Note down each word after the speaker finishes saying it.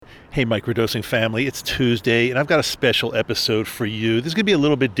Hey, microdosing family, it's Tuesday, and I've got a special episode for you. This is going to be a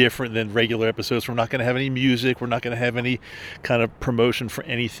little bit different than regular episodes. We're not going to have any music. We're not going to have any kind of promotion for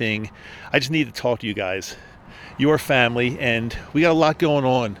anything. I just need to talk to you guys. You are family, and we got a lot going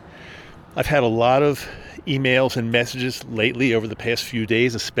on. I've had a lot of emails and messages lately over the past few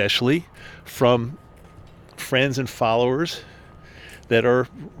days, especially from friends and followers that are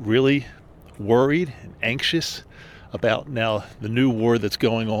really worried and anxious about now the new war that's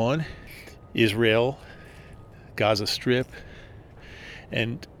going on, Israel, Gaza Strip,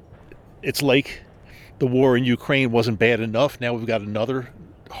 and it's like the war in Ukraine wasn't bad enough. Now we've got another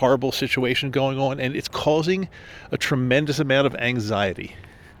horrible situation going on, and it's causing a tremendous amount of anxiety.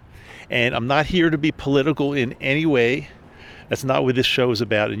 And I'm not here to be political in any way. That's not what this show is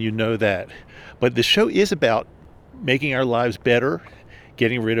about, and you know that. But the show is about making our lives better,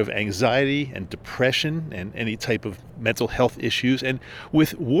 getting rid of anxiety and depression and any type of mental health issues. And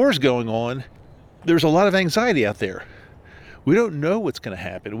with wars going on, there's a lot of anxiety out there. We don't know what's going to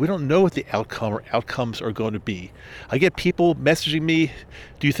happen. We don't know what the outcome or outcomes are going to be. I get people messaging me,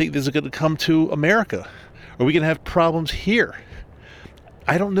 do you think this is going to come to America? Are we going to have problems here?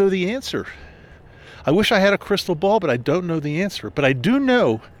 I don't know the answer. I wish I had a crystal ball, but I don't know the answer. But I do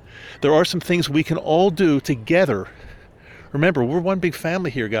know there are some things we can all do together. Remember, we're one big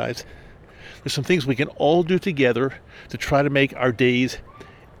family here, guys. There's some things we can all do together to try to make our days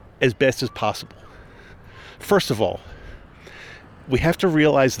as best as possible. First of all, we have to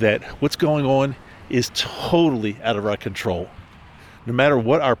realize that what's going on is totally out of our control. No matter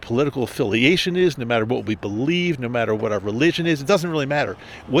what our political affiliation is, no matter what we believe, no matter what our religion is, it doesn't really matter.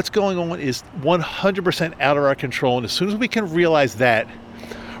 What's going on is 100% out of our control, and as soon as we can realize that,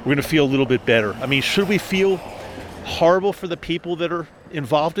 we're going to feel a little bit better. I mean, should we feel horrible for the people that are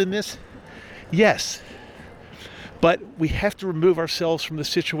involved in this? Yes. But we have to remove ourselves from the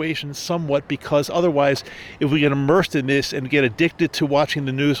situation somewhat, because otherwise, if we get immersed in this and get addicted to watching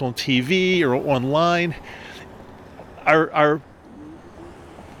the news on TV or online, our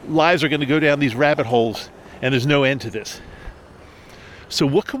lives are going to go down these rabbit holes, and there's no end to this. So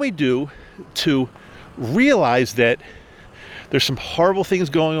what can we do to realize that there's some horrible things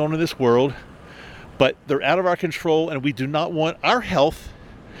going on in this world, but they're out of our control, and we do not want our health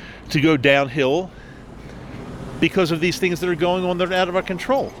to go downhill because of these things that are going on that are out of our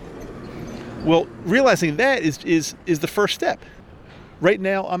control? Well, realizing that is the first step. Right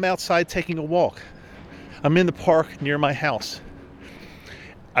now, I'm outside taking a walk. I'm in the park near my house.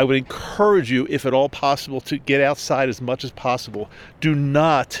 I would encourage you, if at all possible, to get outside as much as possible. Do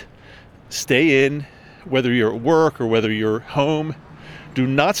not stay in, whether you're at work or whether you're home. Do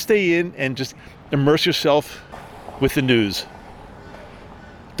not stay in and just immerse yourself with the news.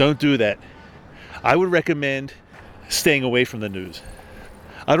 Don't do that. I would recommend staying away from the news.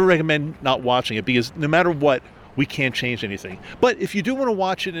 I would recommend not watching it, because no matter what, we can't change anything. But if you do want to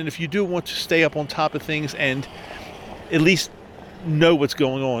watch it, and if you do want to stay up on top of things and at least know what's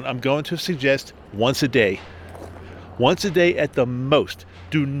going on, I'm going to suggest once a day. Once a day at the most.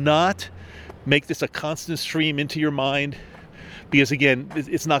 Do not make this a constant stream into your mind, because again,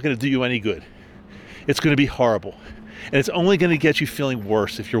 it's not going to do you any good. It's going to be horrible. And it's only going to get you feeling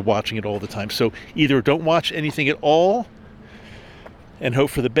worse if you're watching it all the time. So either don't watch anything at all and hope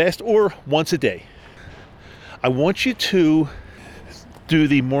for the best, or once a day. I want you to do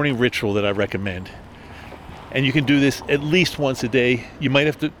the morning ritual that I recommend. And you can do this at least once a day. You might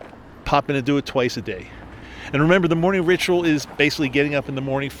have to pop in and do it twice a day. And remember, the morning ritual is basically getting up in the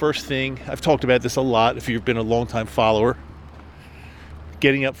morning, first thing. I've talked about this a lot if you've been a long-time follower.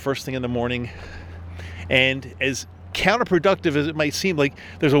 Getting up first thing in the morning. And as counterproductive as it might seem, like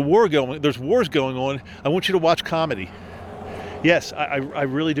there's wars going on, I want you to watch comedy. Yes, I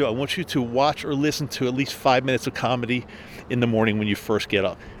really do. I want you to watch or listen to at least 5 minutes of comedy in the morning when you first get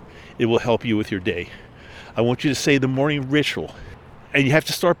up. It will help you with your day. I want you to say the morning ritual, and you have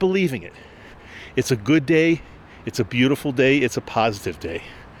to start believing it. It's a good day. It's a beautiful day. It's a positive day.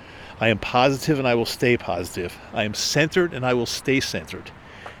 I am positive, and I will stay positive. I am centered, and I will stay centered.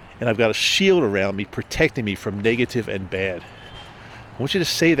 And I've got a shield around me protecting me from negative and bad. I want you to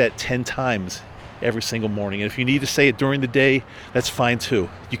say that 10 times every single morning. And if you need to say it during the day, that's fine too.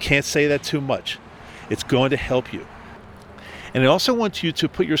 You can't say that too much. It's going to help you. And I also want you to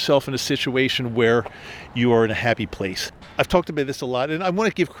put yourself in a situation where you are in a happy place. I've talked about this a lot, and I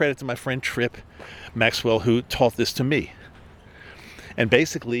want to give credit to my friend Tripp Maxwell, who taught this to me. And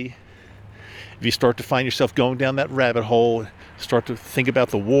basically, if you start to find yourself going down that rabbit hole, start to think about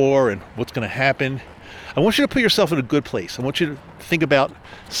the war and what's going to happen, I want you to put yourself in a good place. I want you to think about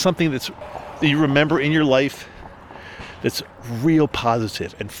something that you remember in your life that's real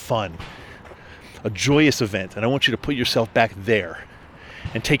positive and fun, a joyous event. And I want you to put yourself back there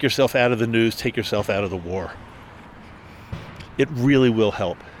and take yourself out of the news, take yourself out of the war. It really will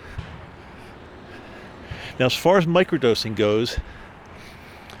help. Now, as far as microdosing goes,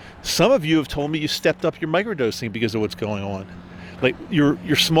 some of you have told me you stepped up your microdosing because of what's going on. Like your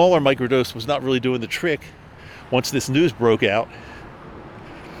smaller microdose was not really doing the trick once this news broke out,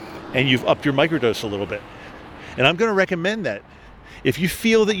 and you've upped your microdose a little bit. And I'm going to recommend that. If you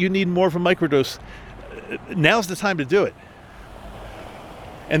feel that you need more of a microdose, now's the time to do it.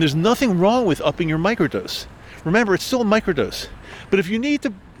 And there's nothing wrong with upping your microdose. Remember, it's still a microdose. But if you need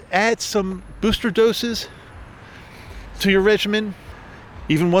to add some booster doses to your regimen,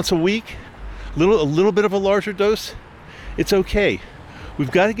 even once a week, a little bit of a larger dose, it's okay.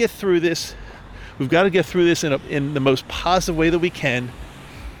 We've got to get through this. We've got to get through this in the most positive way that we can.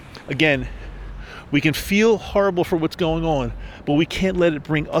 Again, we can feel horrible for what's going on, but we can't let it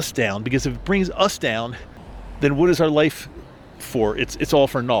bring us down, because if it brings us down, then what is our life for? It's all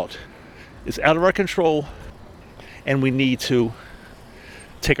for naught. It's out of our control, and we need to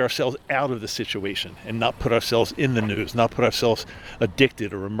take ourselves out of the situation and not put ourselves in the news, not put ourselves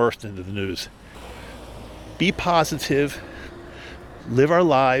addicted or immersed into the news. Be positive, live our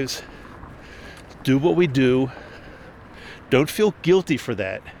lives, do what we do. Don't feel guilty for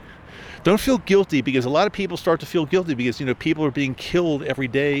that. Don't feel guilty, because a lot of people start to feel guilty because, people are being killed every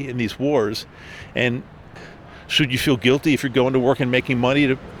day in these wars. And should you feel guilty if you're going to work and making money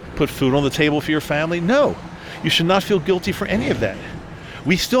to put food on the table for your family? No, you should not feel guilty for any of that.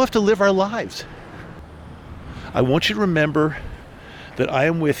 We still have to live our lives. I want you to remember that I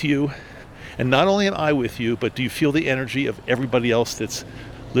am with you. And not only am I with you, but do you feel the energy of everybody else that's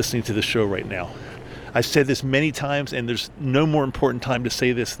listening to the show right now? I've said this many times, and there's no more important time to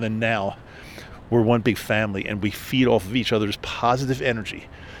say this than now. We're one big family, and we feed off of each other's positive energy.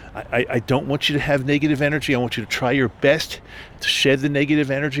 I don't want you to have negative energy. I want you to try your best to shed the negative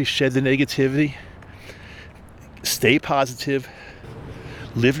energy, shed the negativity. Stay positive.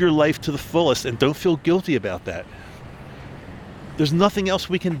 Live your life to the fullest, and don't feel guilty about that. There's nothing else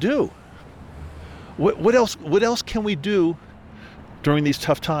we can do. What else can we do during these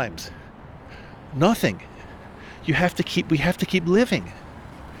tough times? Nothing. We have to keep living.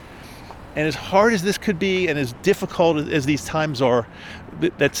 And as hard as this could be, and as difficult as these times are,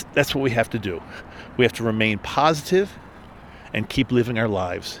 that's what we have to do. We have to remain positive and keep living our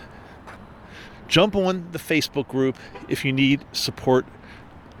lives. Jump on the Facebook group if you need support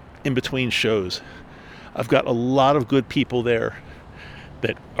in between shows. I've got a lot of good people there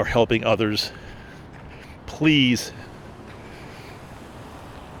that are helping others. Please,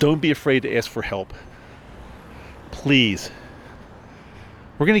 don't be afraid to ask for help. Please.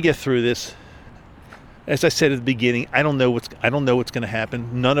 We're going to get through this. As I said at the beginning, I don't know what's going to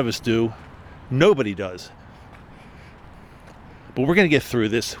happen. None of us do. Nobody does. But we're going to get through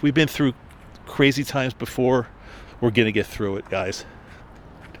this. We've been through crazy times before. We're going to get through it, guys.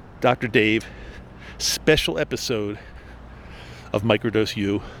 Dr. Dave, special episode of Microdose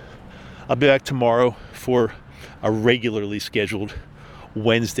U. I'll be back tomorrow for a regularly scheduled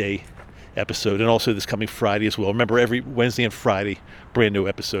Wednesday episode, and also this coming Friday as well. Remember, every Wednesday and Friday, brand new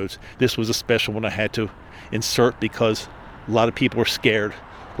episodes. This was a special one I had to insert because a lot of people are scared,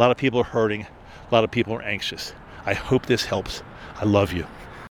 a lot of people are hurting, a lot of people are anxious. I hope this helps. I love you.